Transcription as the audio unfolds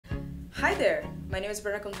Hi there, my name is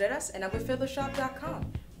Violas and I'm with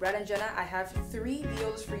Fiddlershop.com. Brad and Jenna, I have 3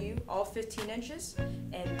 violas for you, all 15 inches,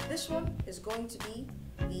 and this one is going to be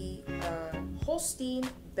the Holstein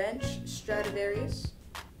Bench Stradivarius.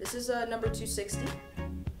 This is number 260.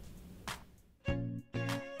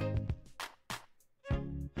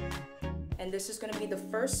 And this is going to be the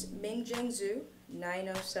first Ming Jiang Zhu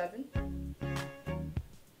 907.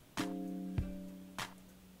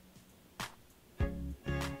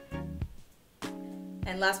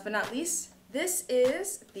 And last but not least, this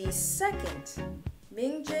is the second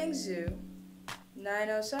Ming Jiang Zhu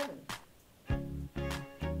 907.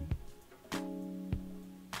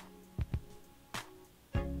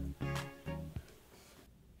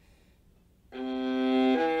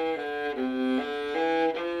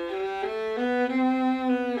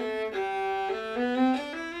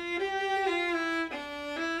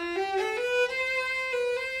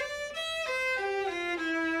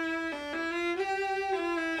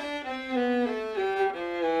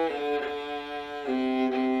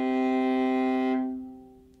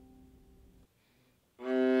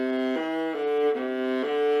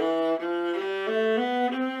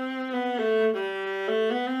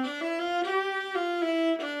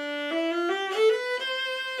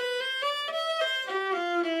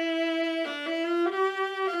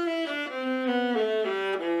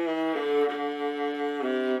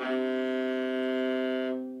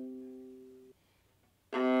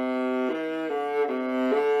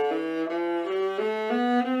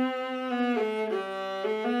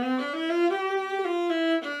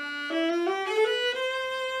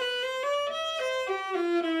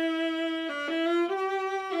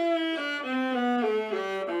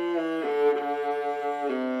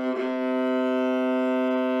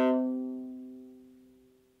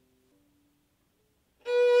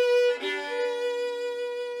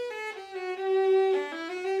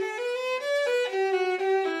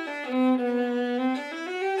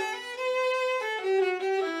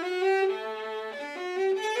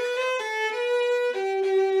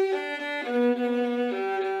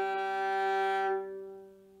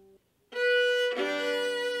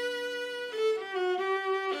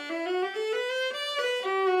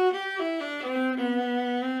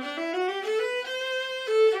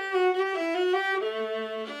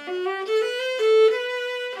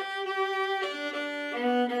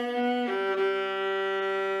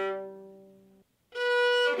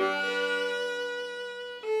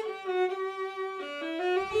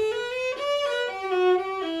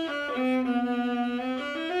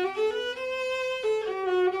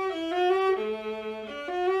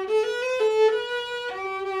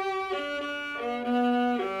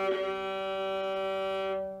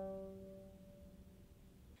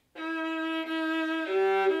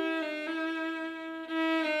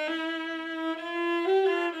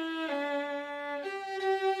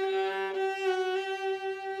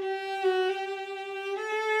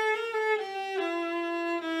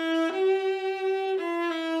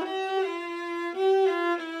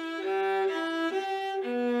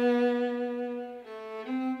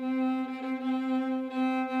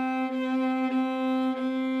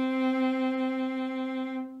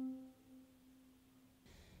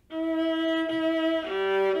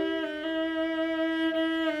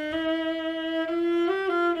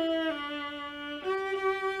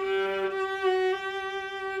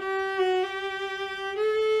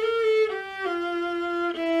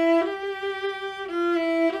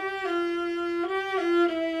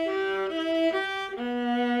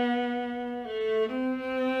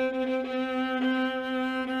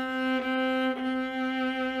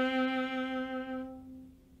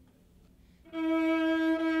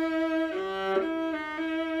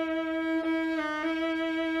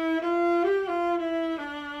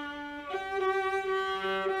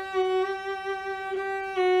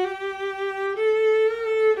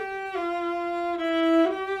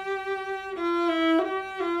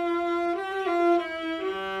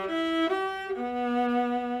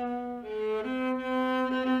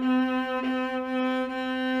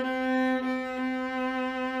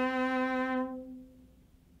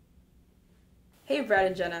 Hey Brad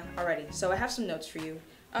and Jenna, alrighty, so I have some notes for you.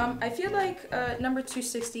 I feel like number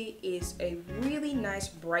 260 is a really nice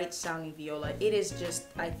bright sounding viola. It is just,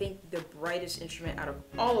 I think, the brightest instrument out of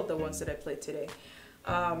all of the ones that I played today.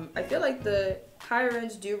 I feel like the higher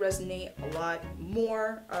ends do resonate a lot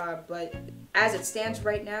more, but as it stands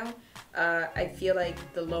right now, I feel like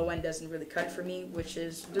the low end doesn't really cut for me, which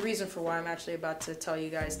is the reason for why I'm actually about to tell you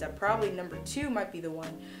guys that probably number 2 might be the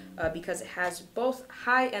one, because it has both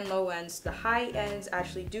high and low ends. The high ends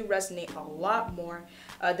actually do resonate a lot more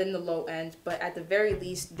than the low end, but at the very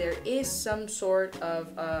least there is some sort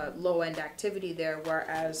of low end activity there,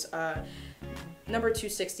 whereas number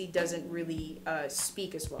 260 doesn't really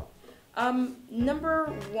speak as well. Number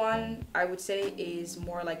 1, I would say, is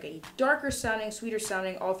more like a darker sounding, sweeter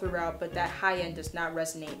sounding all throughout, but that high end does not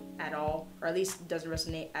resonate at all, or at least doesn't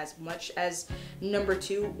resonate as much as number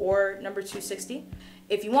 2 or number 260.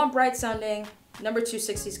 If you want bright sounding, number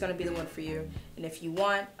 260 is going to be the one for you. And if you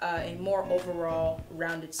want a more overall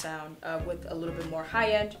rounded sound with a little bit more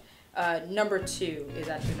high end, number 2 is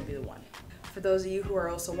actually going to be the one. For those of you who are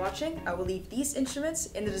also watching, I will leave these instruments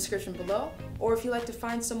in the description below, or if you'd like to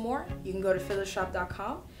find some more, you can go to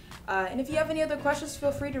Fiddlershop.com. And if you have any other questions,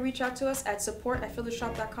 feel free to reach out to us at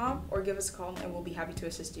support@Fiddlershop.com or give us a call and we'll be happy to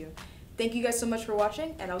assist you. Thank you guys so much for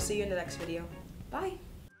watching, and I'll see you in the next video. Bye!